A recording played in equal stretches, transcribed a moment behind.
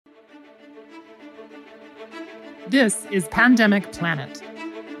This is Pandemic Planet,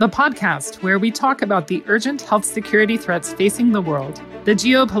 the podcast where we talk about the urgent health security threats facing the world, the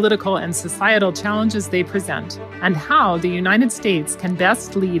geopolitical and societal challenges they present, and how the United States can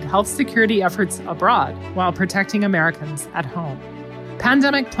best lead health security efforts abroad while protecting Americans at home.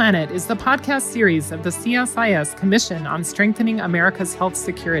 Pandemic Planet is the podcast series of the CSIS Commission on Strengthening America's Health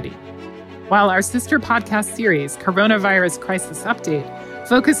Security. While our sister podcast series, Coronavirus Crisis Update,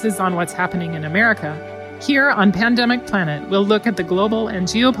 focuses on what's happening in America, here on Pandemic Planet, we'll look at the global and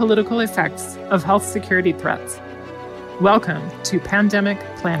geopolitical effects of health security threats. Welcome to Pandemic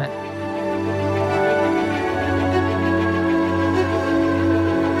Planet.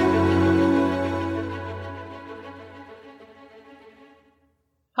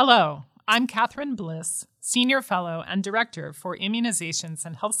 Hello, I'm Catherine Bliss, Senior Fellow and Director for Immunizations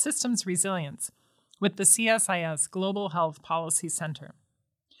and Health Systems Resilience with the CSIS Global Health Policy Center.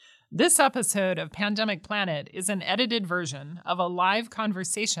 This episode of Pandemic Planet is an edited version of a live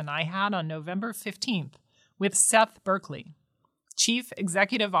conversation I had on November 15th with Seth Berkley, Chief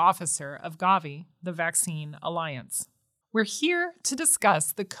Executive Officer of Gavi, the Vaccine Alliance. We're here to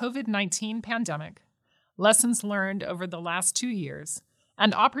discuss the COVID-19 pandemic, lessons learned over the last 2 years,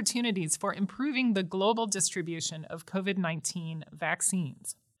 and opportunities for improving the global distribution of COVID-19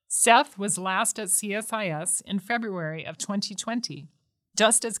 vaccines. Seth was last at CSIS in February of 2020,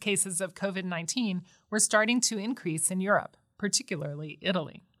 just as cases of COVID-19 were starting to increase in Europe, particularly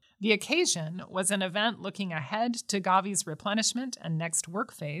Italy. The occasion was an event looking ahead to Gavi's replenishment and next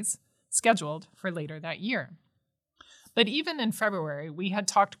work phase, scheduled for later that year. But even in February, we had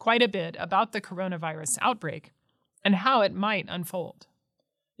talked quite a bit about the coronavirus outbreak and how it might unfold.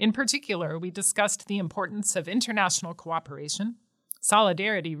 In particular, we discussed the importance of international cooperation,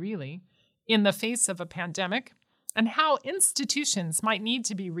 solidarity really, in the face of a pandemic, and how institutions might need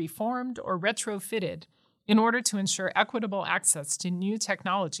to be reformed or retrofitted in order to ensure equitable access to new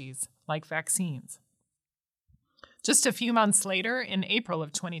technologies like vaccines. Just a few months later, in April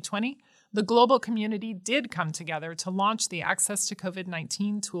of 2020, the global community did come together to launch the Access to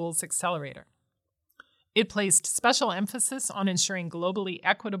COVID-19 Tools Accelerator. It placed special emphasis on ensuring globally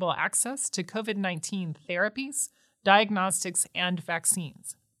equitable access to COVID-19 therapies, diagnostics, and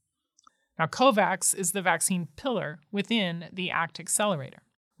vaccines. Now, COVAX is the vaccine pillar within the ACT Accelerator.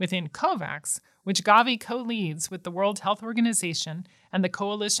 Within COVAX, which Gavi co-leads with the World Health Organization and the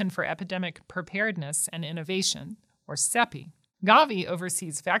Coalition for Epidemic Preparedness and Innovation, or CEPI, Gavi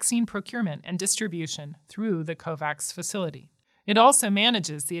oversees vaccine procurement and distribution through the COVAX facility. It also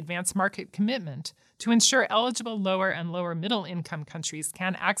manages the advanced market commitment to ensure eligible lower and lower middle income countries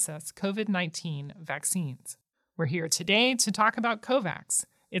can access COVID-19 vaccines. We're here today to talk about COVAX,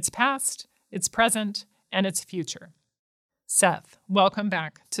 its past, its present, and its future. Seth, welcome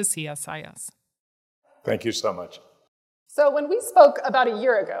back to CSIS. Thank you so much. So when we spoke about a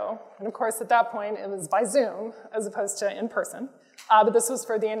year ago, and of course at that point it was by Zoom as opposed to in person, but this was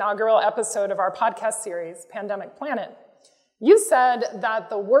for the inaugural episode of our podcast series, Pandemic Planet, you said that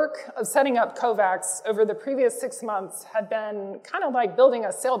the work of setting up COVAX over the previous 6 months had been kind of like building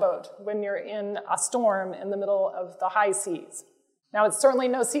a sailboat when you're in a storm in the middle of the high seas. Now, it's certainly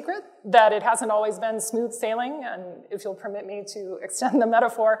no secret that it hasn't always been smooth sailing, and if you'll permit me to extend the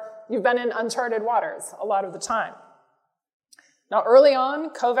metaphor, you've been in uncharted waters a lot of the time. Now, early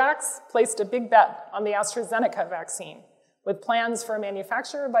on, COVAX placed a big bet on the AstraZeneca vaccine, with plans for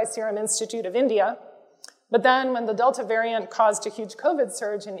manufacture by Serum Institute of India. But then when the Delta variant caused a huge COVID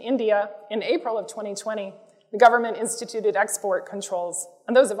surge in India in April of 2020, the government instituted export controls,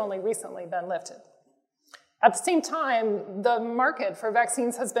 and those have only recently been lifted. At the same time, the market for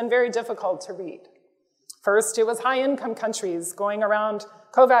vaccines has been very difficult to read. First, it was high-income countries going around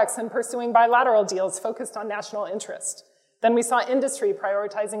COVAX and pursuing bilateral deals focused on national interest. Then we saw industry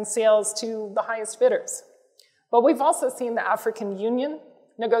prioritizing sales to the highest bidders. But we've also seen the African Union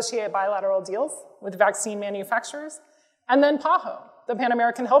negotiate bilateral deals with vaccine manufacturers, and then PAHO, the Pan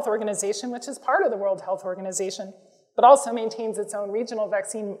American Health Organization, which is part of the World Health Organization, but also maintains its own regional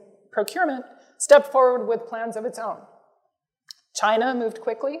vaccine procurement, stepped forward with plans of its own. China moved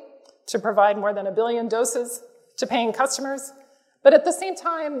quickly to provide more than 1 billion doses to paying customers, but at the same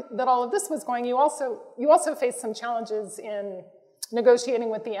time that all of this was going, you also faced some challenges in negotiating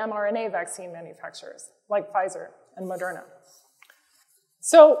with the mRNA vaccine manufacturers, like Pfizer and Moderna.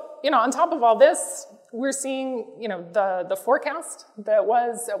 So, on top of all this, we're seeing, the forecast that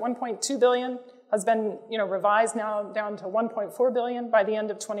was at 1.2 billion has been, revised now down to 1.4 billion by the end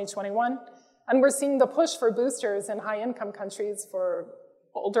of 2021. And we're seeing the push for boosters in high-income countries for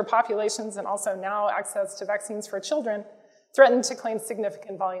older populations and also now access to vaccines for children threaten to claim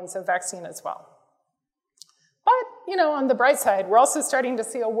significant volumes of vaccine as well. But on the bright side, we're also starting to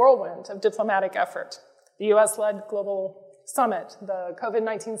see a whirlwind of diplomatic effort. The US-led global summit, the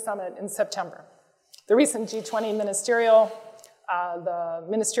COVID-19 summit in September. The recent G20 ministerial,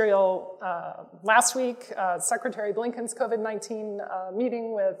 last week, Secretary Blinken's COVID-19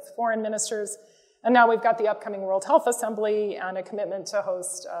 meeting with foreign ministers, and now we've got the upcoming World Health Assembly and a commitment to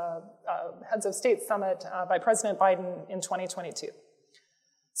host Heads of State Summit by President Biden in 2022.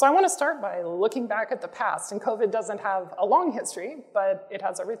 So I want to start by looking back at the past, and COVID doesn't have a long history, but it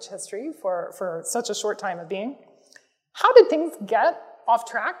has a rich history for such a short time of being. How did things get off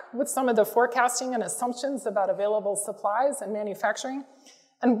track with some of the forecasting and assumptions about available supplies and manufacturing?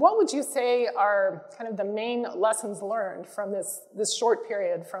 And what would you say are kind of the main lessons learned from this short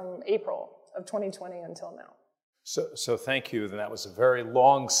period from April of 2020 until now? So thank you. And that was a very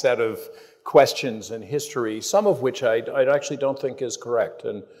long set of questions in history, some of which I actually don't think is correct.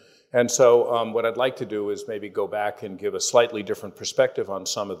 And so what I'd like to do is maybe go back and give a slightly different perspective on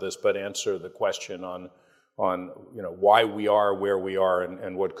some of this, but answer the question on why we are where we are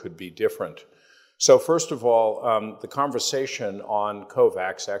and what could be different. So first of all, the conversation on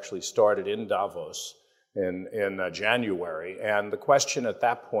COVAX actually started in Davos in January, and the question at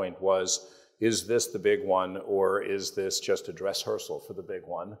that point was, is this the big one, or is this just a dress rehearsal for the big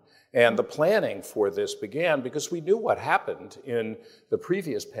one? And the planning for this began because we knew what happened in the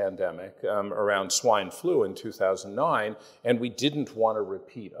previous pandemic around swine flu in 2009, and we didn't want a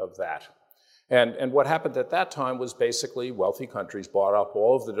repeat of that. And what happened at that time was basically wealthy countries bought up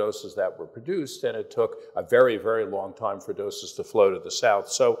all of the doses that were produced, and it took a very, very long time for doses to flow to the south.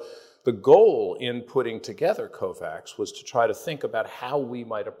 So the goal in putting together COVAX was to try to think about how we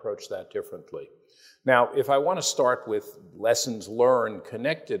might approach that differently. Now, if I want to start with lessons learned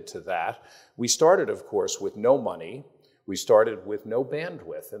connected to that, we started, of course, with no money. We started with no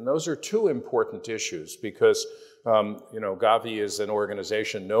bandwidth, and those are two important issues because Gavi is an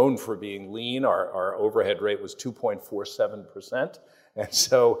organization known for being lean. Our overhead rate was 2.47%. And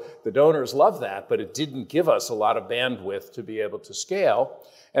so the donors love that, but it didn't give us a lot of bandwidth to be able to scale.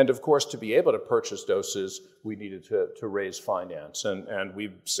 And of course, to be able to purchase doses, we needed to raise finance. And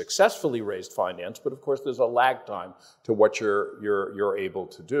we've successfully raised finance, but of course there's a lag time to what you're able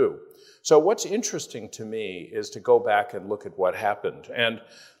to do. So what's interesting to me is to go back and look at what happened. And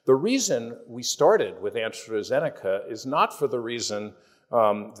the reason we started with AstraZeneca is not for the reason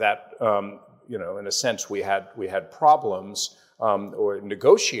that, in a sense we had problems or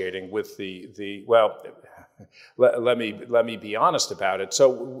negotiating with let me be honest about it.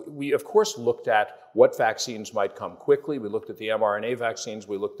 So we, of course, looked at what vaccines might come quickly. We looked at the mRNA vaccines.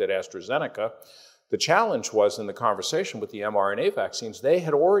 We looked at AstraZeneca. The challenge was in the conversation with the mRNA vaccines, they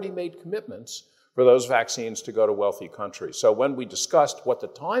had already made commitments for those vaccines to go to wealthy countries. So when we discussed what the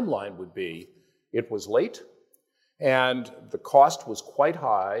timeline would be, it was late, and the cost was quite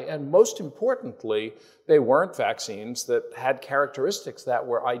high, and most importantly, they weren't vaccines that had characteristics that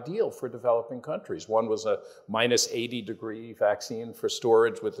were ideal for developing countries. One was a minus 80-degree vaccine for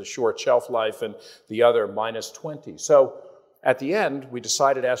storage with a short shelf life, and the other minus 20. So at the end, we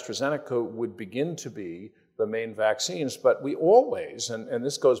decided AstraZeneca would begin to be the main vaccines, but we always, and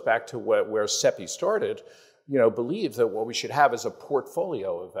this goes back to where CEPI started, believe that what we should have is a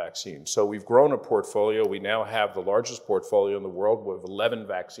portfolio of vaccines. So we've grown a portfolio. We now have the largest portfolio in the world with 11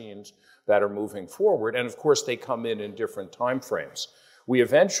 vaccines that are moving forward. And of course, they come in different timeframes. We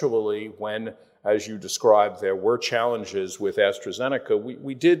eventually, when, as you described, there were challenges with AstraZeneca,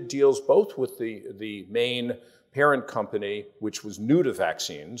 we did deals both with the main parent company, which was new to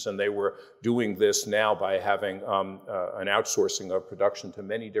vaccines, and they were doing this now by having an outsourcing of production to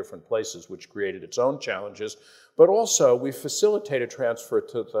many different places, which created its own challenges. But also, we facilitated transfer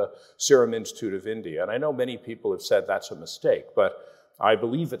to the Serum Institute of India. And I know many people have said that's a mistake, but I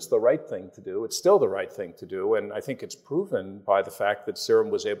believe it's the right thing to do. It's still the right thing to do, and I think it's proven by the fact that Serum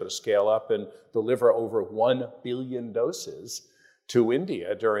was able to scale up and deliver over 1 billion doses to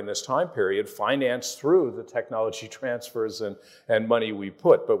India during this time period, financed through the technology transfers and money we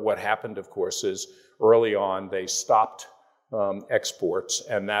put. But what happened, of course, is early on they stopped exports,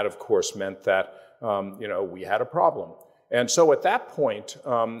 and that, of course, meant that we had a problem. And so at that point,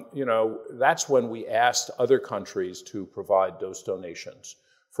 that's when we asked other countries to provide dose donations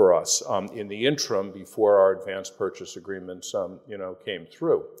for us in the interim before our advanced purchase agreements, came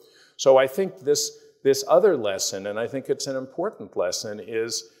through. So I think this other lesson, and I think it's an important lesson,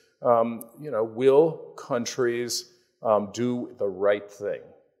 is, will countries do the right thing?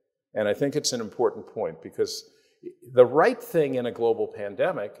 And I think it's an important point because the right thing in a global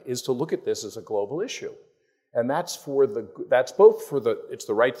pandemic is to look at this as a global issue. And it's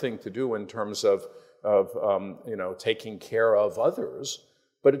the right thing to do in terms of taking care of others,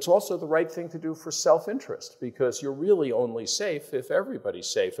 but it's also the right thing to do for self-interest, because you're really only safe if everybody's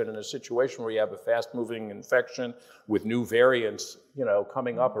safe. And in a situation where you have a fast-moving infection with new variants,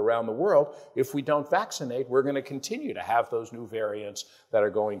 coming up around the world, if we don't vaccinate, we're going to continue to have those new variants that are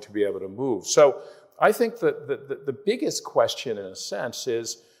going to be able to move. So I think that the biggest question, in a sense,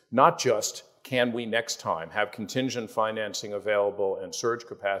 is not just can we next time have contingent financing available and surge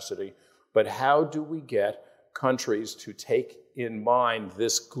capacity, but how do we get countries to take in mind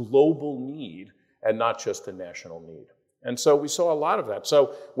this global need and not just a national need? And so we saw a lot of that.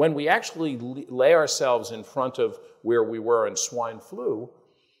 So when we actually lay ourselves in front of where we were in swine flu,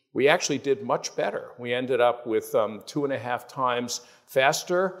 we actually did much better. We ended up with 2.5 times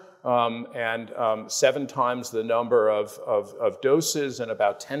faster and 7 times the number of doses and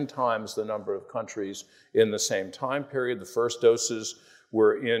about 10 times the number of countries in the same time period. The first doses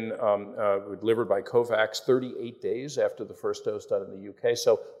were delivered by COVAX 38 days after the first dose done in the UK.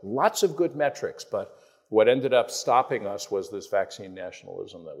 So lots of good metrics, but what ended up stopping us was this vaccine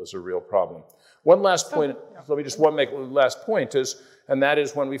nationalism that was a real problem. One last point, let me just make one last point, and that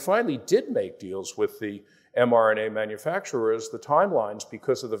is when we finally did make deals with the mRNA manufacturers, the timelines,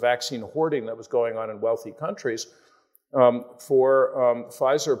 because of the vaccine hoarding that was going on in wealthy countries, for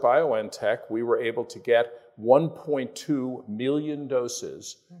Pfizer-BioNTech, we were able to get 1.2 million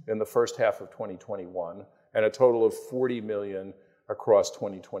doses in the first half of 2021 and a total of 40 million across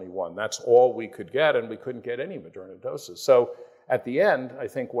 2021. That's all we could get, and we couldn't get any Moderna doses. So at the end, I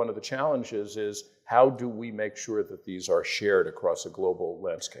think one of the challenges is how do we make sure that these are shared across a global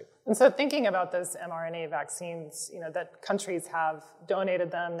landscape? And so thinking about those mRNA vaccines, that countries have donated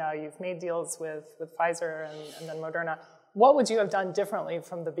them, now you've made deals with Pfizer and then Moderna. What would you have done differently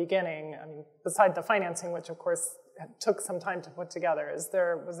from the beginning? I mean, beside the financing, which of course took some time to put together, was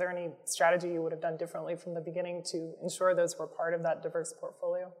there any strategy you would have done differently from the beginning to ensure those were part of that diverse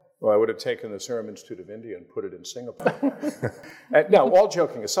portfolio? Well, I would have taken the Serum Institute of India and put it in Singapore. Now, all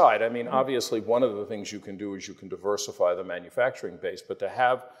joking aside, I mean, obviously one of the things you can do is you can diversify the manufacturing base, but to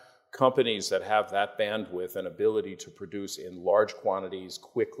have companies that have that bandwidth and ability to produce in large quantities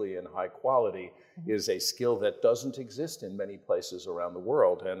quickly and high quality is a skill that doesn't exist in many places around the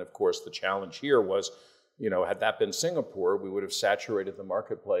world. And of course, the challenge here was, had that been Singapore, we would have saturated the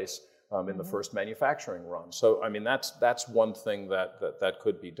marketplace in the first manufacturing run. So, I mean, that's one thing that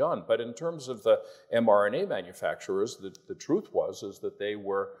could be done. But in terms of the mRNA manufacturers, the truth is that they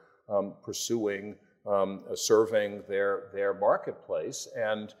were pursuing serving their marketplace,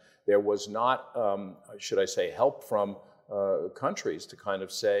 and there was not, should I say, help from countries to kind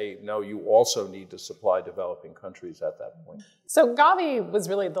of say, no, you also need to supply developing countries at that point. So Gavi was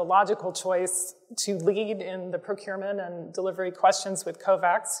really the logical choice to lead in the procurement and delivery questions with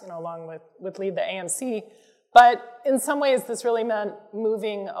COVAX, along with lead the AMC. But in some ways, this really meant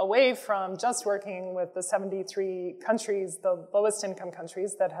moving away from just working with the 73 countries, the lowest income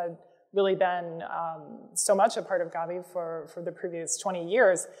countries that had really been so much a part of Gavi for the previous 20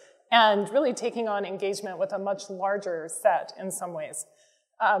 years, and really taking on engagement with a much larger set in some ways.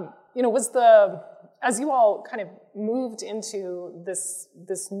 As you all kind of moved into this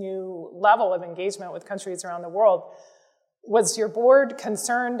new level of engagement with countries around the world, was your board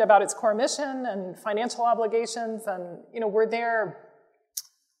concerned about its core mission and financial obligations? And were there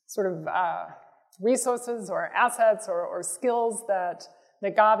sort of resources or assets or skills that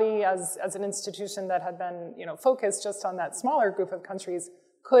Gavi, as an institution that had been focused just on that smaller group of countries,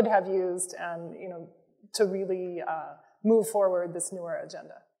 could have used and to really move forward this newer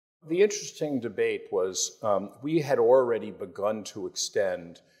agenda? The interesting debate was we had already begun to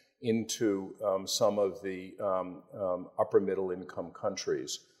extend into some of the upper middle income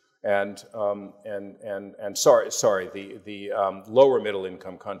countries, and the lower middle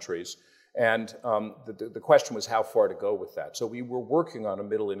income countries. And the question was how far to go with that. So we were working on a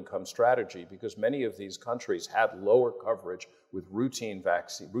middle income strategy because many of these countries had lower coverage with routine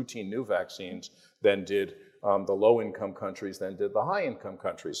new vaccines than did the low income countries, than did the high income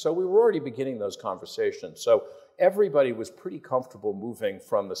countries. So we were already beginning those conversations. So everybody was pretty comfortable moving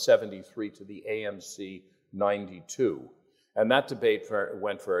from the 73 to the AMC 92. And that debate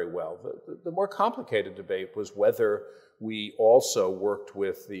went very well. The more complicated debate was whether we also worked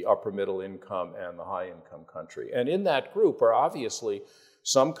with the upper middle income and the high income country. And in that group are obviously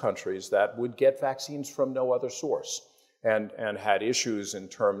some countries that would get vaccines from no other source and had issues in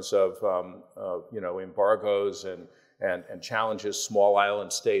terms of embargoes and challenges, small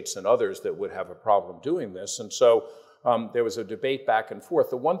island states and others that would have a problem doing this. And so there was a debate back and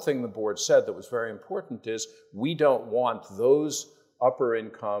forth. The one thing the board said that was very important is we don't want those upper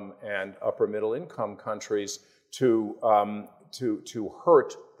income and upper middle income countries to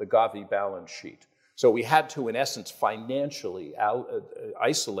hurt the Gavi balance sheet. So we had to, in essence, financially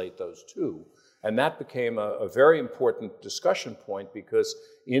isolate those two. And that became a very important discussion point because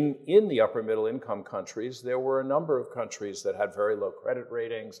in the upper middle income countries, there were a number of countries that had very low credit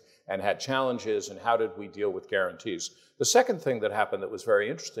ratings and had challenges, and how did we deal with guarantees? The second thing that happened that was very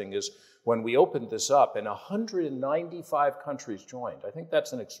interesting is when we opened this up and 195 countries joined. I think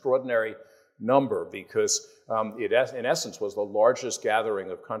that's an extraordinary number because it, in essence, was the largest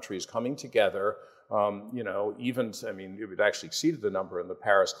gathering of countries coming together. It actually exceeded the number in the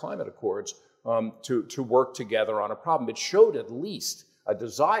Paris Climate Accords to work together on a problem. It showed at least a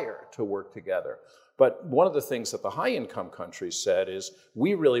desire to work together. But one of the things that the high-income countries said is,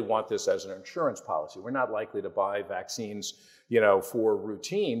 we really want this as an insurance policy. We're not likely to buy vaccines, for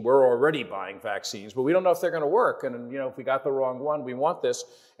routine. We're already buying vaccines, but we don't know if they're going to work. And, if we got the wrong one, we want this.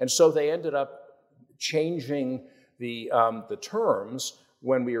 And so they ended up changing the terms.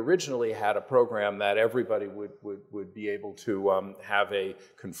 When we originally had a program that everybody would be able to have a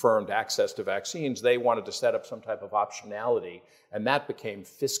confirmed access to vaccines, they wanted to set up some type of optionality, and that became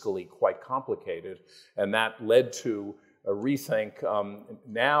fiscally quite complicated, and that led to a rethink.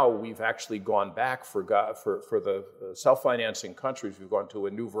 Now we've actually gone back for the self-financing countries. We've gone to a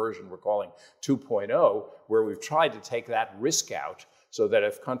new version we're calling 2.0, where we've tried to take that risk out so that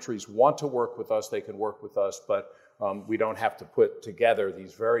if countries want to work with us, they can work with us, but we don't have to put together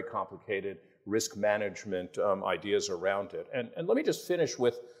these very complicated risk management ideas around it. And let me just finish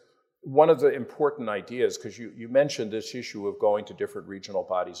with one of the important ideas, because you mentioned this issue of going to different regional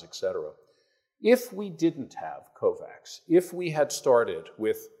bodies, et cetera. If we didn't have COVAX, if we had started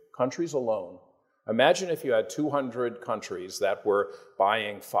with countries alone, imagine if you had 200 countries that were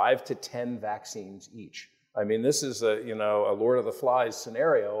buying 5 to 10 vaccines each. I mean, this is a Lord of the Flies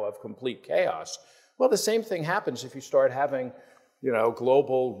scenario of complete chaos. Well, the same thing happens if you start having,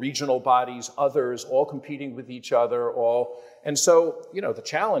 global, regional bodies, others, all competing with each other, and so, the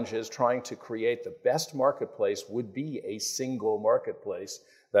challenge is trying to create the best marketplace would be a single marketplace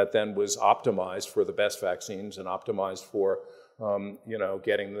that then was optimized for the best vaccines and optimized for,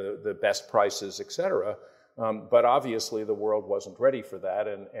 getting the best prices, et cetera. But obviously the world wasn't ready for that,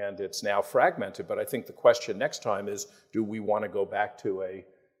 and it's now fragmented. But I think the question next time is, do we want to go back to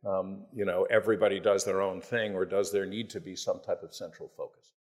everybody does their own thing, or does there need to be some type of central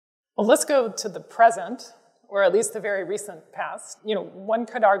focus? Well, let's go to the present, or at least the very recent past. One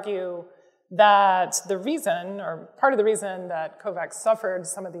could argue that the reason, or part of the reason that COVAX suffered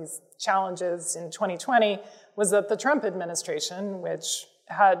some of these challenges in 2020 was that the Trump administration, which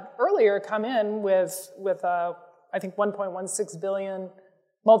had earlier come in with I think 1.16 billion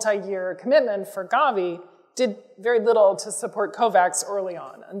multi-year commitment for Gavi, did very little to support COVAX early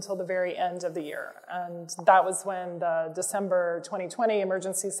on until the very end of the year. And that was when the December 2020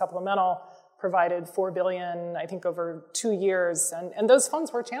 emergency supplemental provided $4 billion, I think, over 2 years, and those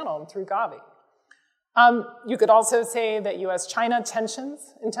funds were channeled through Gavi. You could also say that US-China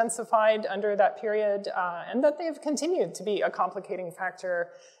tensions intensified under that period, and that they've continued to be a complicating factor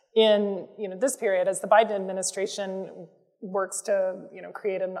in this period as the Biden administration works to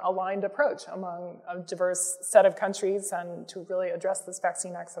create an aligned approach among a diverse set of countries and to really address this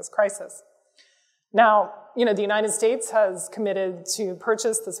vaccine access crisis. Now, the United States has committed to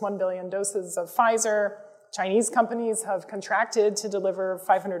purchase this 1 billion doses of Pfizer. Chinese companies have contracted to deliver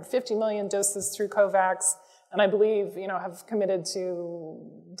 550 million doses through COVAX, and I believe, have committed to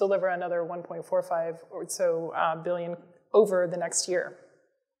deliver another 1.45 or so billion over the next year.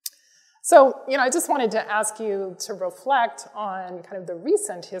 So, I just wanted to ask you to reflect on kind of the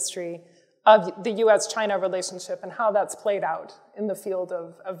recent history of the US-China relationship and how that's played out in the field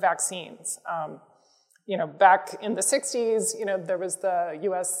of vaccines. Back in the 60s, there was the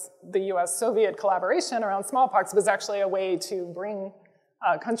US-Soviet collaboration around smallpox. It was actually a way to bring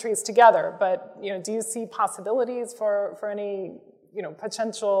countries together. But, do you see possibilities for any,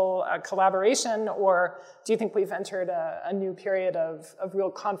 potential collaboration, or do you think we've entered a new period of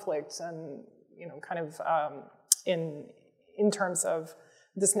real conflict and, in terms of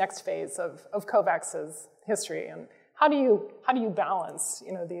this next phase of COVAX's history? And how do you balance,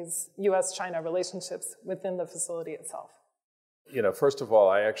 these US-China relationships within the facility itself? First of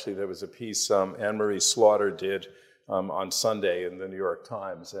all, there was a piece Anne-Marie Slaughter did on Sunday in the New York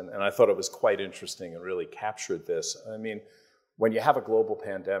Times, and I thought it was quite interesting and really captured this. I mean, when you have a global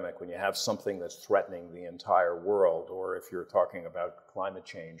pandemic, when you have something that's threatening the entire world, or if you're talking about climate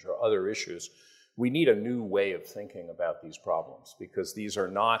change or other issues, we need a new way of thinking about these problems, because these are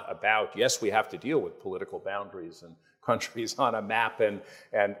not about, yes, we have to deal with political boundaries and countries on a map and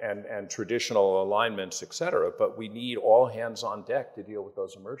traditional alignments, et cetera. But we need all hands on deck to deal with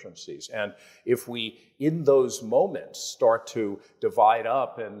those emergencies. And if we, in those moments, start to divide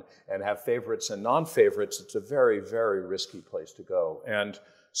up and have favorites and non-favorites, it's a very, very risky place to go. And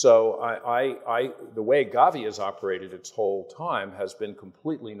so the way Gavi has operated its whole time has been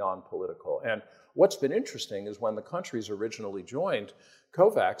completely non-political. And what's been interesting is when the countries originally joined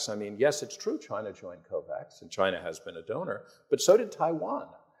COVAX, I mean, yes, it's true China joined COVAX, and China has been a donor, but so did Taiwan,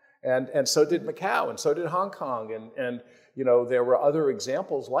 and so did Macau, and so did Hong Kong, and you know, there were other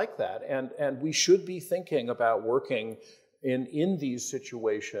examples like that, and we should be thinking about working in these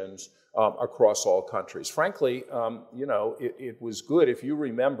situations across all countries. Frankly, you know, it was good, if you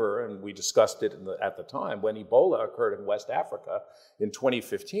remember, and we discussed it at the time, when Ebola occurred in West Africa in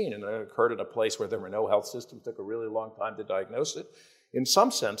 2015, and it occurred in a place where there were no health systems, took a really long time to diagnose it. In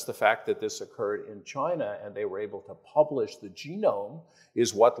some sense, the fact that this occurred in China and they were able to publish the genome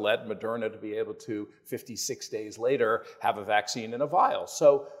is what led Moderna to be able to, 56 days later, have a vaccine in a vial.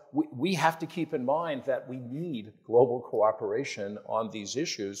 So we have to keep in mind that we need global cooperation on these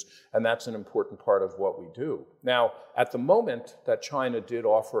issues, and that's an important part of what we do. Now, at the moment that China did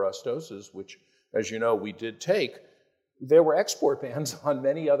offer us doses, which, as you know, we did take, there were export bans on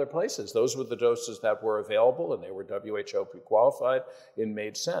many other places. Those were the doses that were available, and they were WHO pre-qualified. It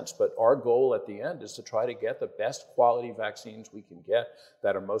made sense. But our goal at the end is to try to get the best quality vaccines we can get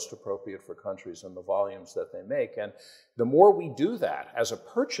that are most appropriate for countries and the volumes that they make. And the more we do that as a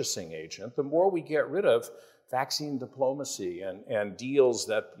purchasing agent, the more we get rid of vaccine diplomacy and deals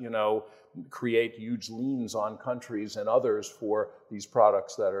that, you know, create huge liens on countries and others for these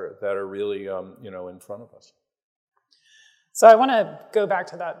products that are really, you know, in front of us. So I want to go back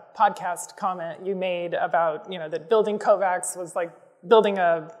to that podcast comment you made about, you know, that building COVAX was like building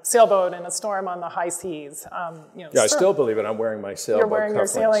a sailboat in a storm on the high seas. You know, yeah, I still believe it. I'm wearing my sailboat. You're wearing your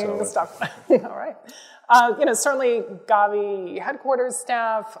sailing stuff. All right. You know, certainly Gavi headquarters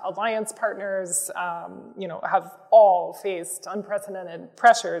staff, alliance partners, you know, have all faced unprecedented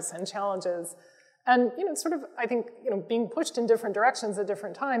pressures and challenges. And, you know, sort of, I think, you know, being pushed in different directions at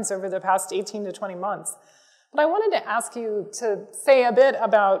different times over the past 18 to 20 months. But I wanted to ask you to say a bit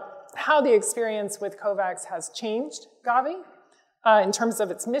about how the experience with COVAX has changed Gavi in terms of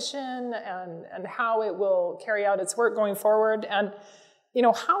its mission and how it will carry out its work going forward. And, you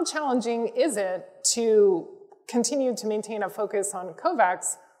know, how challenging is it to continue to maintain a focus on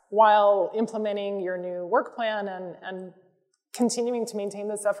COVAX while implementing your new work plan and continuing to maintain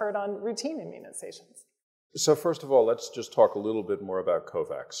this effort on routine immunizations? So first of all, let's just talk a little bit more about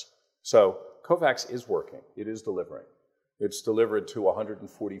COVAX. So COVAX is working. It is delivering. It's delivered to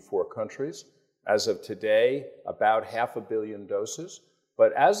 144 countries. As of today, about 500 million doses.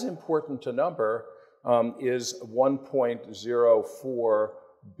 But as important a number is 1.04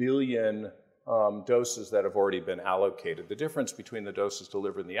 billion doses that have already been allocated. The difference between the doses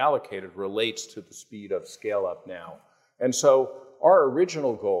delivered and the allocated relates to the speed of scale up now. And so our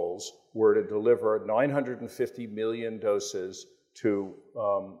original goals were to deliver 950 million doses to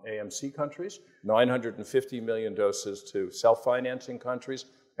AMC countries, 950 million doses to self-financing countries,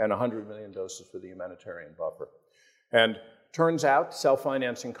 and 100 million doses for the humanitarian buffer. And turns out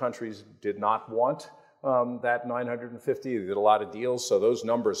self-financing countries did not want that 950. They did a lot of deals, so those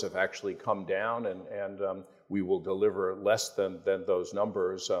numbers have actually come down, and we will deliver less than those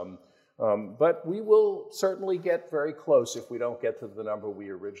numbers. But we will certainly get very close if we don't get to the number we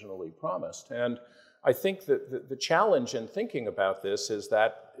originally promised. And I think that the challenge in thinking about this is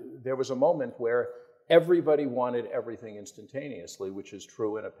that there was a moment where everybody wanted everything instantaneously, which is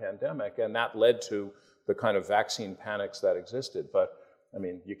true in a pandemic, and that led to the kind of vaccine panics that existed. But I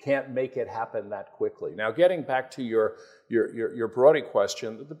mean, you can't make it happen that quickly. Now, getting back to your broader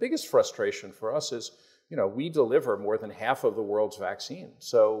question, the biggest frustration for us is, you know, we deliver more than half of the world's vaccines.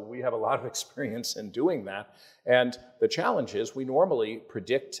 So we have a lot of experience in doing that. And the challenge is we normally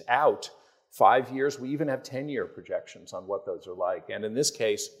predict out 5 years. We even have 10-year projections on what those are like. And in this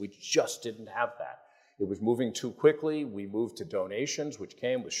case, we just didn't have that. It was moving too quickly. We moved to donations, which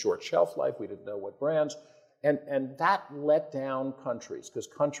came with short shelf life. We didn't know what brands. And that let down countries because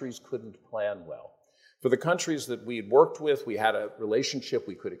countries couldn't plan well. For the countries that we had worked with, we had a relationship.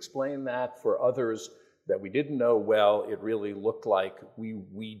 We could explain that. For others that we didn't know well, it really looked like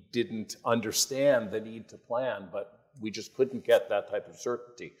we didn't understand the need to plan, but we just couldn't get that type of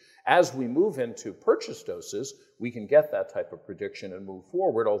certainty. As we move into purchase doses, we can get that type of prediction and move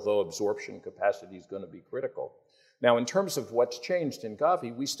forward, although absorption capacity is going to be critical. Now, in terms of what's changed in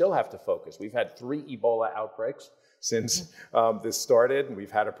Gavi, we still have to focus. We've had 3 Ebola outbreaks since this started, and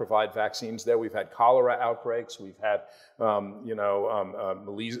we've had to provide vaccines there. We've had cholera outbreaks, we've had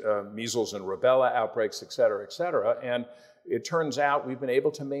measles and rubella outbreaks, et cetera, and it turns out we've been able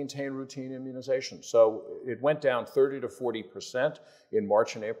to maintain routine immunization. So it went down 30 to 40% in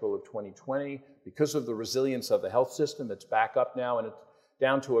March and April of 2020. Because of the resilience of the health system, it's back up now, and it's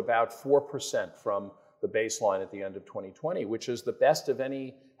down to about 4% from the baseline at the end of 2020, which is the best of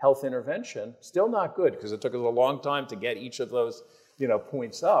any health intervention. Still not good, because it took us a long time to get each of those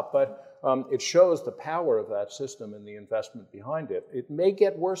points up, but it shows the power of that system and the investment behind it. It may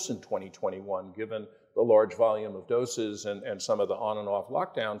get worse in 2021, given the large volume of doses and some of the on and off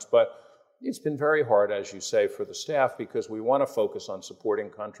lockdowns, but it's been very hard, as you say, for the staff, because we want to focus on supporting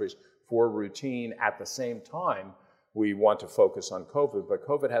countries for routine. At the same time, we want to focus on COVID, but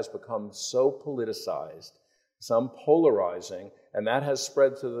COVID has become so politicized, some polarizing, and that has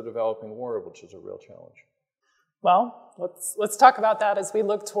spread to the developing world, which is a real challenge. Well, let's talk about that as we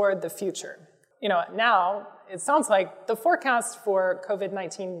look toward the future. Now it sounds like the forecast for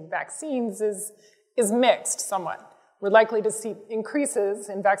COVID-19 vaccines is mixed somewhat. We're likely to see increases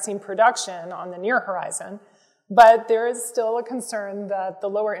in vaccine production on the near horizon, but there is still a concern that the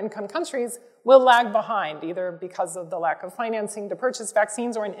lower income countries will lag behind, either because of the lack of financing to purchase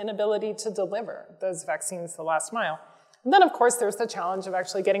vaccines or an inability to deliver those vaccines the last mile. And then, of course, there's the challenge of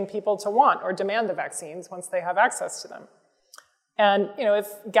actually getting people to want or demand the vaccines once they have access to them. And if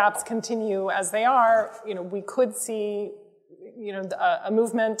gaps continue as they are, we could see a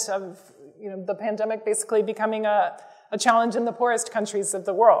movement of the pandemic basically becoming a challenge in the poorest countries of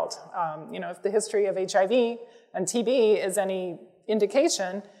the world. If the history of HIV and TB is any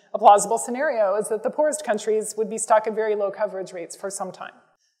indication, a plausible scenario is that the poorest countries would be stuck at very low coverage rates for some time.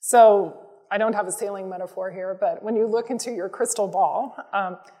 So I don't have a sailing metaphor here, but when you look into your crystal ball,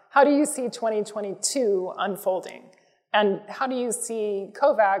 how do you see 2022 unfolding? And how do you see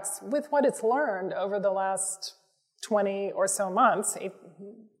COVAX, with what it's learned over the last 20 or so months,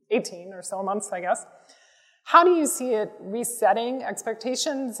 18 or so months, I guess, how do you see it resetting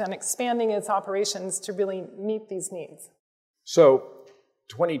expectations and expanding its operations to really meet these needs? So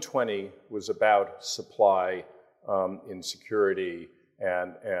 2020 was about supply insecurity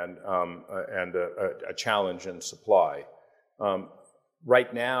and a challenge in supply.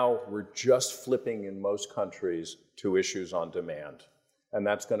 Right now, we're just flipping in most countries to issues on demand. And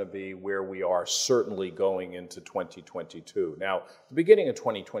that's going to be where we are certainly going into 2022. Now, at the beginning of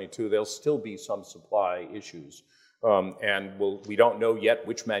 2022, there'll still be some supply issues. And we don't know yet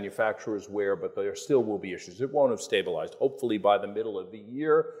which manufacturers where, but there still will be issues. It won't have stabilized. Hopefully by the middle of the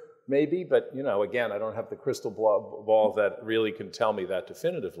year, maybe. But, again, I don't have the crystal ball that really can tell me that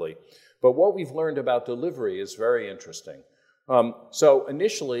definitively. But what we've learned about delivery is very interesting. So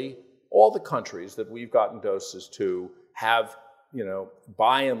initially, all the countries that we've gotten doses to have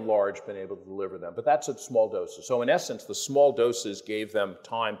by and large been able to deliver them, but that's at small doses. So in essence, the small doses gave them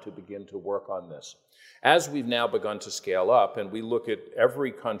time to begin to work on this. As we've now begun to scale up, and we look at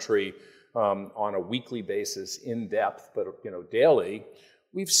every country on a weekly basis in depth, but daily,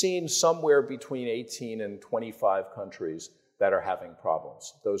 we've seen somewhere between 18 and 25 countries that are having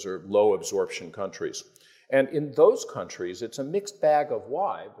problems. Those are low absorption countries. And in those countries, it's a mixed bag of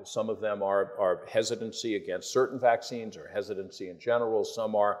why. Some of them are hesitancy against certain vaccines or hesitancy in general.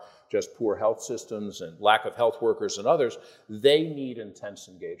 Some are just poor health systems and lack of health workers, and others. They need intense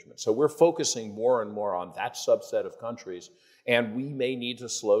engagement. So we're focusing more and more on that subset of countries, and we may need to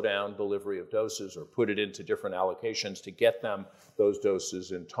slow down delivery of doses or put it into different allocations to get them those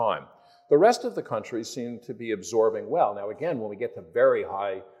doses in time. The rest of the countries seem to be absorbing well. Now, again, when we get to very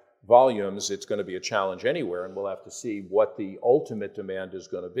high volumes, it's going to be a challenge anywhere, and we'll have to see what the ultimate demand is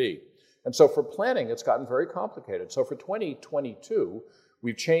going to be. And so for planning, it's gotten very complicated. So for 2022,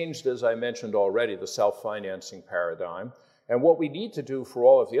 we've changed, as I mentioned already, the self-financing paradigm. And what we need to do for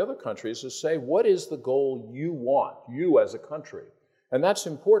all of the other countries is say, what is the goal you want, you as a country? And that's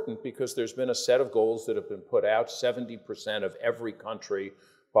important because there's been a set of goals that have been put out, 70% of every country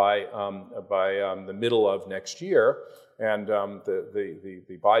by the middle of next year. And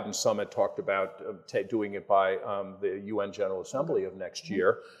the Biden summit talked about doing it by the UN General Assembly of next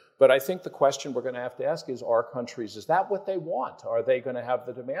year. But I think the question we're going to have to ask is, are countries, is that what they want? Are they going to have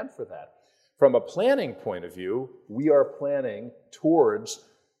the demand for that? From a planning point of view, we are planning towards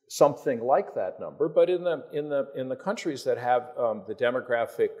something like that number. But in the countries that have the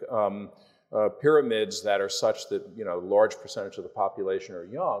demographic pyramids that are such that large percentage of the population are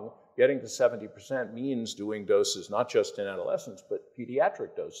young, getting to 70% means doing doses not just in adolescents, but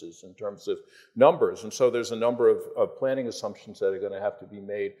pediatric doses in terms of numbers. And so there's a number of planning assumptions that are going to have to be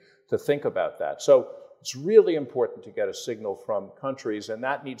made to think about that. So it's really important to get a signal from countries, and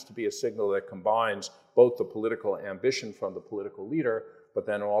that needs to be a signal that combines both the political ambition from the political leader, but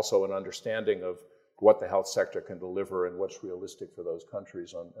then also an understanding of what the health sector can deliver and what's realistic for those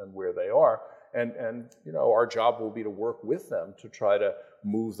countries and where they are. And our job will be to work with them to try to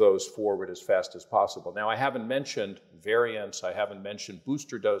move those forward as fast as possible. Now, I haven't mentioned variants, I haven't mentioned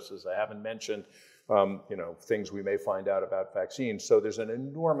booster doses, I haven't mentioned things we may find out about vaccines. So there's an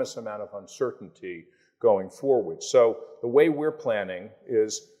enormous amount of uncertainty going forward. So the way we're planning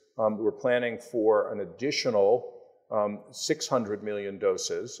is we're planning for an additional 600 million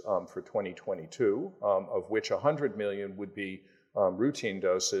doses for 2022, of which 100 million would be routine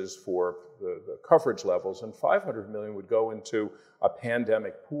doses for the coverage levels, and 500 million would go into a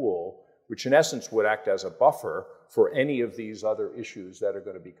pandemic pool, which in essence would act as a buffer for any of these other issues that are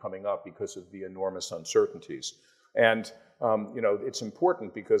going to be coming up because of the enormous uncertainties. And it's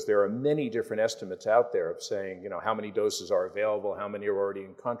important because there are many different estimates out there of saying, how many doses are available, how many are already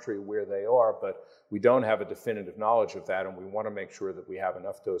in country, where they are, but we don't have a definitive knowledge of that, and we want to make sure that we have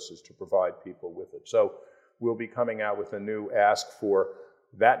enough doses to provide people with it. So we'll be coming out with a new ask for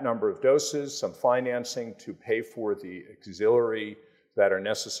that number of doses, some financing to pay for the auxiliary that are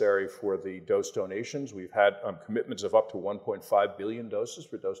necessary for the dose donations. We've had commitments of up to 1.5 billion doses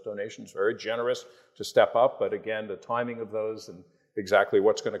for dose donations, very generous to step up, but again, the timing of those and exactly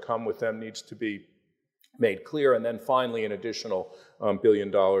what's going to come with them needs to be made clear. And then finally, an additional $1 billion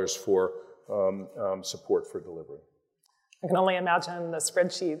for support for delivery. I can only imagine the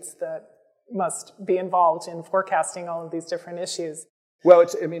spreadsheets that must be involved in forecasting all of these different issues. Well,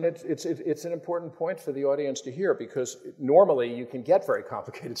 it's an important point for the audience to hear, because normally you can get very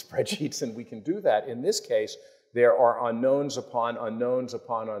complicated spreadsheets, and we can do that. In this case, there are unknowns upon unknowns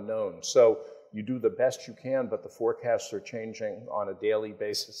upon unknowns. So you do the best you can, but the forecasts are changing on a daily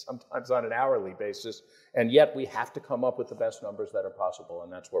basis, sometimes on an hourly basis, and yet we have to come up with the best numbers that are possible,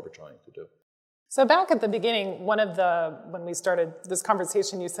 and that's what we're trying to do. So back at the beginning, when we started this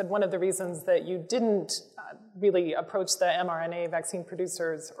conversation, you said one of the reasons that you didn't really approach the mRNA vaccine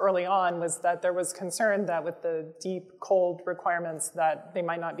producers early on was that there was concern that with the deep cold requirements that they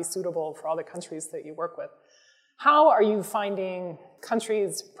might not be suitable for all the countries that you work with. How are you finding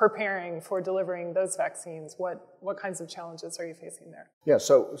countries preparing for delivering those vaccines? What kinds of challenges are you facing there? Yeah,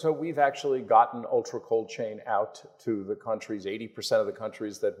 so we've actually gotten ultra cold chain out to the countries. 80% of the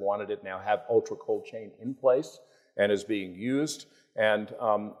countries that wanted it now have ultra cold chain in place and is being used. And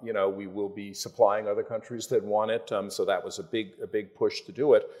we will be supplying other countries that want it. So that was a big push to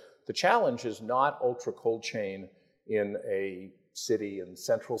do it. The challenge is not ultra cold chain in a city and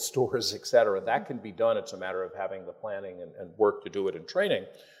central stores, et cetera. That can be done. It's a matter of having the planning and work to do it and training.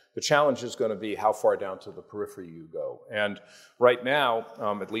 The challenge is going to be how far down to the periphery you go. And right now,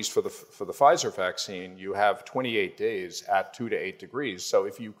 at least for the Pfizer vaccine, you have 28 days at 2 to 8 degrees. So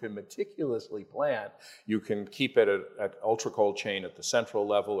if you can meticulously plan, you can keep it at ultra cold chain at the central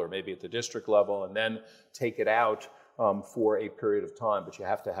level or maybe at the district level, and then take it out for a period of time, but you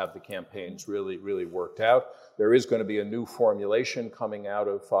have to have the campaigns really, really worked out. There is going to be a new formulation coming out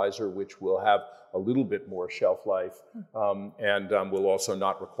of Pfizer, which will have a little bit more shelf life, and will also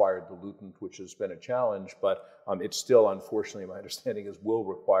not require dilutant, which has been a challenge, but it's still, unfortunately, my understanding is will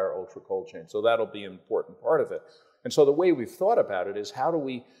require ultra cold chain. So that'll be an important part of it. And so the way we've thought about it is, how do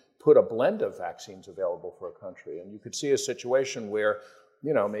we put a blend of vaccines available for a country? And you could see a situation where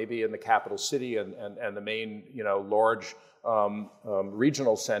maybe in the capital city and the main, large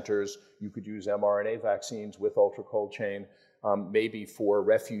regional centers, you could use mRNA vaccines with ultra cold chain. Maybe for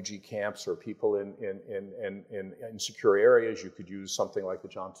refugee camps or people in insecure areas, you could use something like the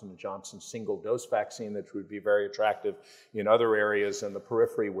Johnson & Johnson single-dose vaccine, that would be very attractive. In other areas in the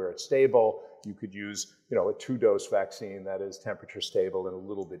periphery where it's stable, you could use a 2-dose vaccine that is temperature stable and a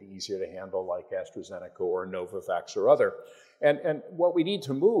little bit easier to handle, like AstraZeneca or Novavax or other. And what we need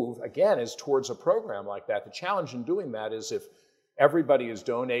to move, again, is towards a program like that. The challenge in doing that is if everybody is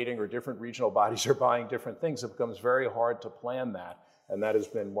donating or different regional bodies are buying different things, it becomes very hard to plan that. And that has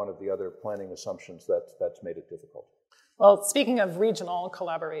been one of the other planning assumptions that's made it difficult. Well, speaking of regional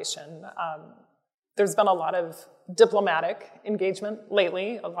collaboration, there's been a lot of diplomatic engagement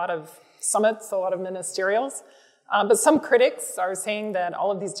lately, a lot of summits, a lot of ministerials. But some critics are saying that all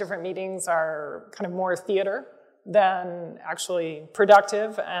of these different meetings are kind of more theater than actually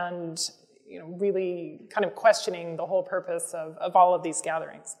productive, and really kind of questioning the whole purpose of all of these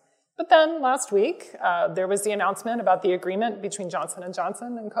gatherings. But then last week, there was the announcement about the agreement between Johnson &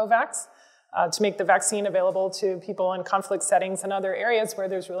 Johnson and COVAX to make the vaccine available to people in conflict settings and other areas where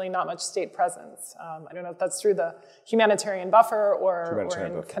there's really not much state presence. I don't know if that's through the humanitarian buffer or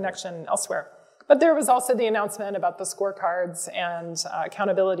in connection elsewhere. But there was also the announcement about the scorecards and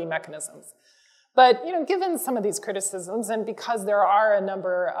accountability mechanisms. But given some of these criticisms, and because there are a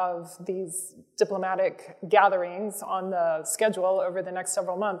number of these diplomatic gatherings on the schedule over the next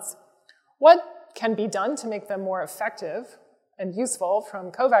several months, what can be done to make them more effective and useful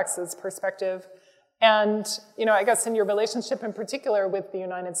from COVAX's perspective? And I guess in your relationship in particular with the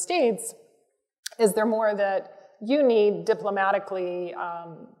United States, is there more that you need diplomatically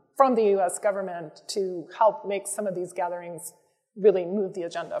from the US government to help make some of these gatherings really move the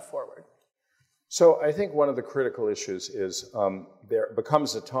agenda forward? So I think one of the critical issues is there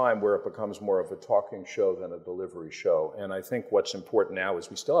becomes a time where it becomes more of a talking show than a delivery show. And I think what's important now is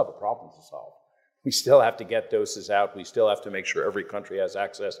we still have a problem to solve. We still have to get doses out. We still have to make sure every country has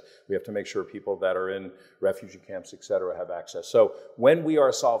access. We have to make sure people that are in refugee camps, et cetera, have access. So when we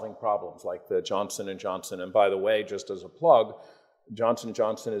are solving problems like the Johnson & Johnson, and by the way, just as a plug, Johnson &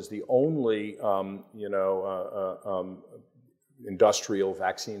 Johnson is the only industrial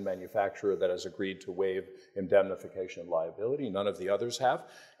vaccine manufacturer that has agreed to waive indemnification liability. None of the others have.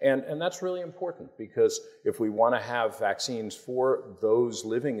 And that's really important, because if we want to have vaccines for those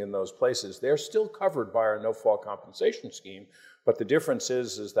living in those places, they're still covered by our no-fault compensation scheme. But the difference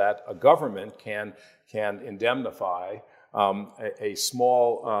is that a government can indemnify, a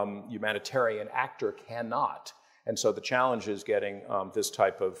small humanitarian actor cannot. And so the challenge is getting this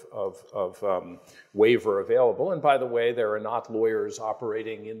type of waiver available. And by the way, there are not lawyers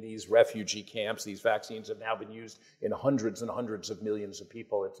operating in these refugee camps. These vaccines have now been used in hundreds and hundreds of millions of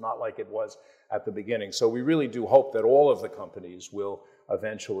people. It's not like it was at the beginning. So we really do hope that all of the companies will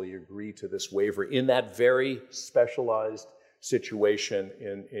eventually agree to this waiver in that very specialized situation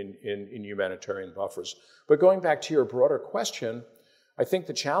in humanitarian buffers. But going back to your broader question, I think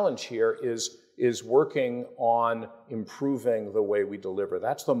the challenge here is working on improving the way we deliver.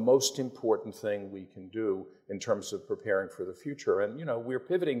 That's the most important thing we can do in terms of preparing for the future. And we're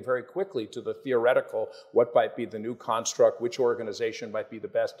pivoting very quickly to the theoretical, what might be the new construct, which organization might be the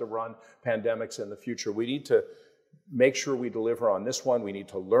best to run pandemics in the future. We need to make sure we deliver on this one. We need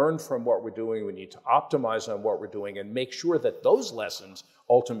to learn from what we're doing. We need to optimize on what we're doing and make sure that those lessons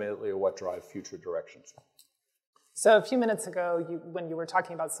ultimately are what drive future directions. So a few minutes ago, when you were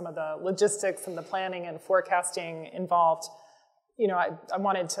talking about some of the logistics and the planning and forecasting involved, I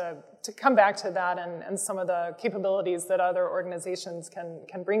wanted to come back to that and some of the capabilities that other organizations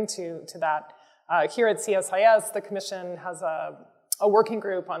can bring to that. Here at CSIS, the Commission has a working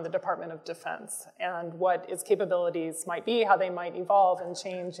group on the Department of Defense and what its capabilities might be, how they might evolve and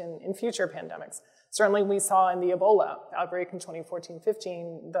change in future pandemics. Certainly we saw in the Ebola outbreak in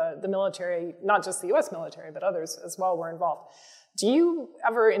 2014-15, the military, not just the US military, but others as well were involved. Do you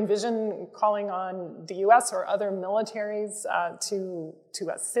ever envision calling on the US or other militaries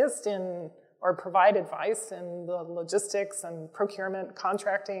to assist in or provide advice in the logistics and procurement,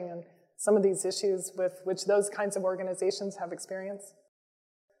 contracting, and some of these issues with which those kinds of organizations have experience?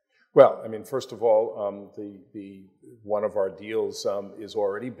 Well, first of all, one of our deals is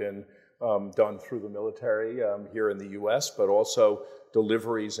already been done through the military here in the US, but also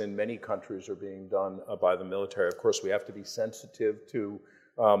deliveries in many countries are being done by the military. Of course, we have to be sensitive to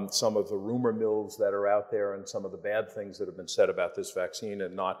some of the rumor mills that are out there and some of the bad things that have been said about this vaccine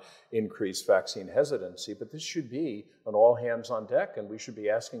and not increase vaccine hesitancy. But this should be an all hands on deck, and we should be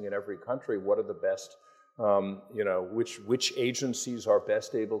asking in every country what are the best, which agencies are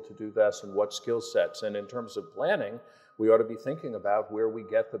best able to do this and what skill sets. And in terms of planning, we ought to be thinking about where we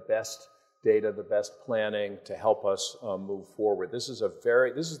get the best data, the best planning to help us move forward. This is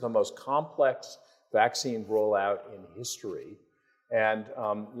the most complex vaccine rollout in history. And,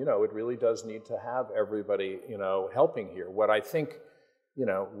 it really does need to have everybody, helping here. What I think,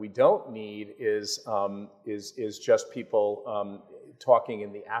 we don't need is just people talking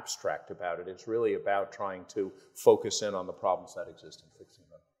in the abstract about it. It's really about trying to focus in on the problems that exist and fixing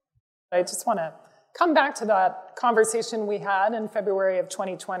them. I just want to come back to that conversation we had in February of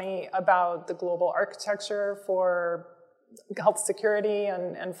 2020 about the global architecture for health security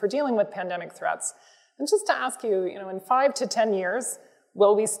and for dealing with pandemic threats. And just to ask you, in 5 to 10 years,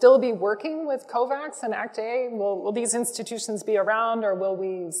 will we still be working with COVAX and ACT-A? Will these institutions be around, or will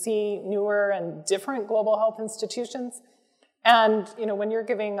we see newer and different global health institutions? And, when you're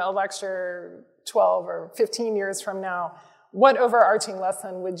giving a lecture 12 or 15 years from now, what overarching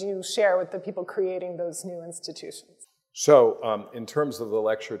lesson would you share with the people creating those new institutions? So in terms of the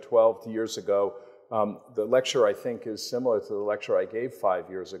lecture 12 years ago, the lecture I think is similar to the lecture I gave 5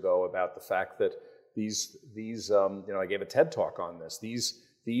 years ago about the fact that I gave a TED talk on this.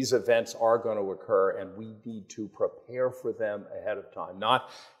 These events are going to occur, and we need to prepare for them ahead of time. Not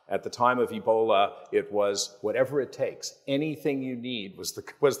at the time of Ebola, it was whatever it takes. Anything you need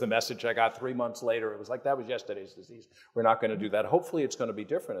was the message I got 3 months later. It was like, that was yesterday's disease. We're not going to do that. Hopefully it's going to be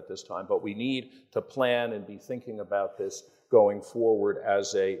different at this time, but we need to plan and be thinking about this going forward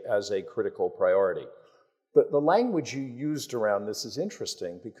as a critical priority. But the language you used around this is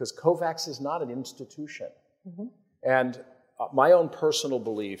interesting because COVAX is not an institution. Mm-hmm. And my own personal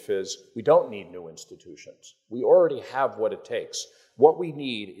belief is we don't need new institutions. We already have what it takes. What we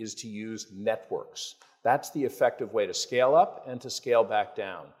need is to use networks. That's the effective way to scale up and to scale back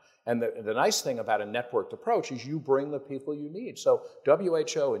down. And the nice thing about a networked approach is you bring the people you need. So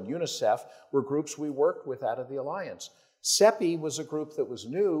WHO and UNICEF were groups we worked with out of the alliance. CEPI was a group that was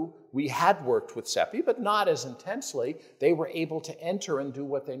new. We had worked with CEPI, but not as intensely. They were able to enter and do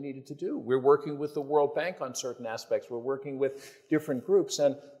what they needed to do. We're working with the World Bank on certain aspects. We're working with different groups.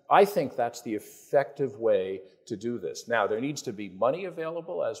 And I think that's the effective way to do this. Now, there needs to be money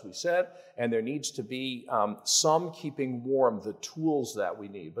available, as we said, and there needs to be some keeping warm the tools that we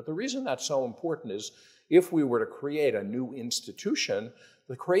need. But the reason that's so important is if we were to create a new institution,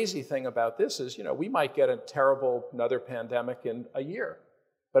 the crazy thing about this is, we might get another pandemic in a year,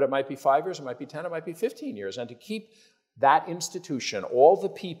 but it might be 5 years, it might be 10, it might be 15 years. And to keep that institution, all the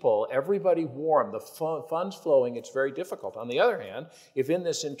people, everybody warm, the funds flowing, it's very difficult. On the other hand, if in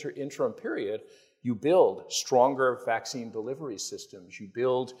this interim period, you build stronger vaccine delivery systems, you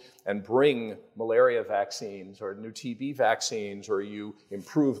build and bring malaria vaccines or new TB vaccines, or you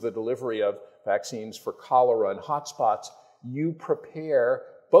improve the delivery of vaccines for cholera and hotspots, you prepare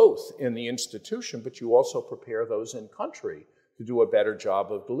both in the institution, but you also prepare those in country to do a better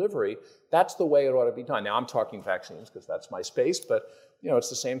job of delivery. That's the way it ought to be done. Now, I'm talking vaccines because that's my space, but it's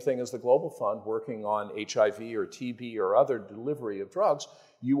the same thing as the Global Fund working on HIV or TB or other delivery of drugs.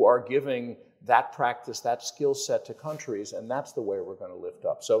 You are giving that practice, that skill set to countries, and that's the way we're going to lift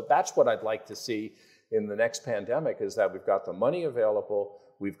up. So that's what I'd like to see in the next pandemic, is that we've got the money available,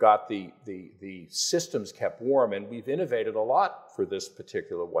 we've got the systems kept warm, and we've innovated a lot for this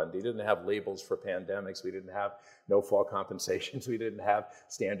particular one. We didn't have labels for pandemics. We didn't have no-fault compensations. We didn't have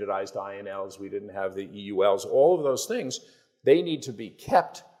standardized INLs. We didn't have the EULs. All of those things, they need to be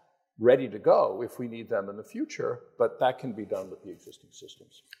kept ready to go if we need them in the future, but that can be done with the existing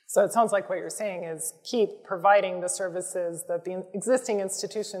systems. So it sounds like what you're saying is keep providing the services that the existing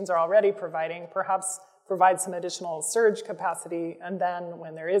institutions are already providing, perhaps provide some additional surge capacity, and then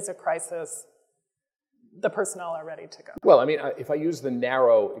when there is a crisis, the personnel are ready to go. Well, if I use the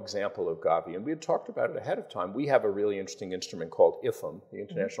narrow example of Gavi, and we had talked about it ahead of time, we have a really interesting instrument called IFM, the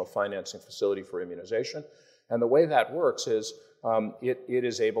International Financing Facility for Immunization. And the way that works is it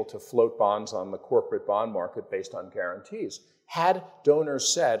is able to float bonds on the corporate bond market based on guarantees. Had donors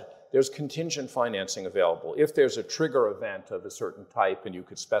said, there's contingent financing available. If there's a trigger event of a certain type and you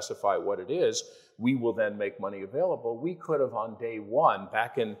could specify what it is, we will then make money available. We could have on day one,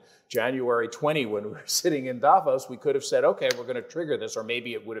 back in January 20, when we were sitting in Davos, we could have said, okay, we're going to trigger this, or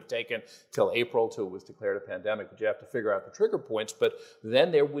maybe it would have taken till April till it was declared a pandemic, but you have to figure out the trigger points. But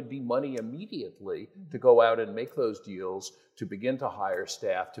then there would be money immediately to go out and make those deals, to begin to hire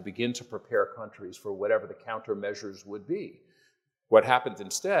staff, to begin to prepare countries for whatever the countermeasures would be. What happened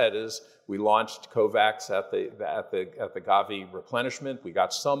instead is we launched COVAX at the Gavi replenishment. We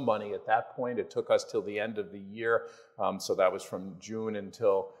got some money at that point. It took us till the end of the year, so that was from June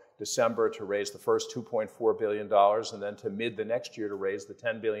until December to raise the first $2.4 billion, and then to mid the next year to raise the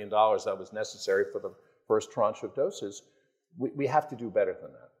 $10 billion that was necessary for the first tranche of doses. We have to do better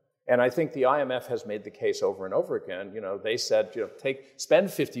than that. And I think the IMF has made the case over and over again. They said, spend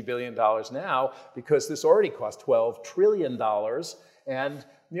 $50 billion now because this already cost $12 trillion. And,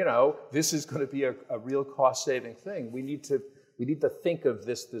 this is going to be a real cost-saving thing. We need to think of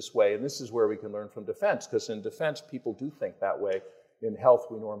this way. And this is where we can learn from defense, because in defense, people do think that way. In health,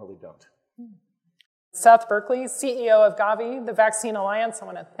 we normally don't. Seth Berkley, CEO of Gavi, the Vaccine Alliance, I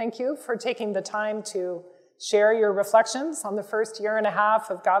want to thank you for taking the time to share your reflections on the first year and a half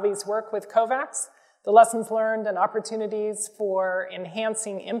of Gavi's work with COVAX, the lessons learned and opportunities for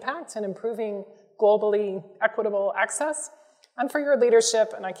enhancing impact and improving globally equitable access, and for your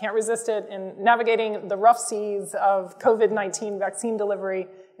leadership, and I can't resist it, in navigating the rough seas of COVID-19 vaccine delivery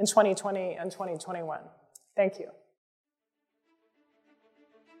in 2020 and 2021. Thank you.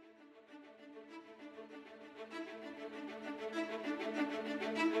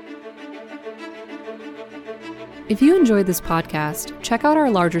 If you enjoyed this podcast, check out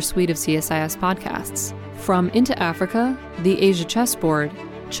our larger suite of CSIS podcasts. From Into Africa, The Asia Chessboard,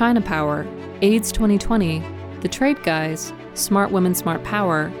 China Power, AIDS 2020, The Trade Guys, Smart Women, Smart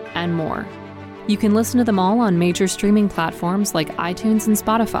Power, and more. You can listen to them all on major streaming platforms like iTunes and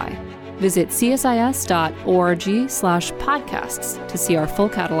Spotify. Visit csis.org/podcasts to see our full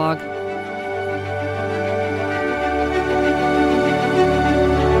catalog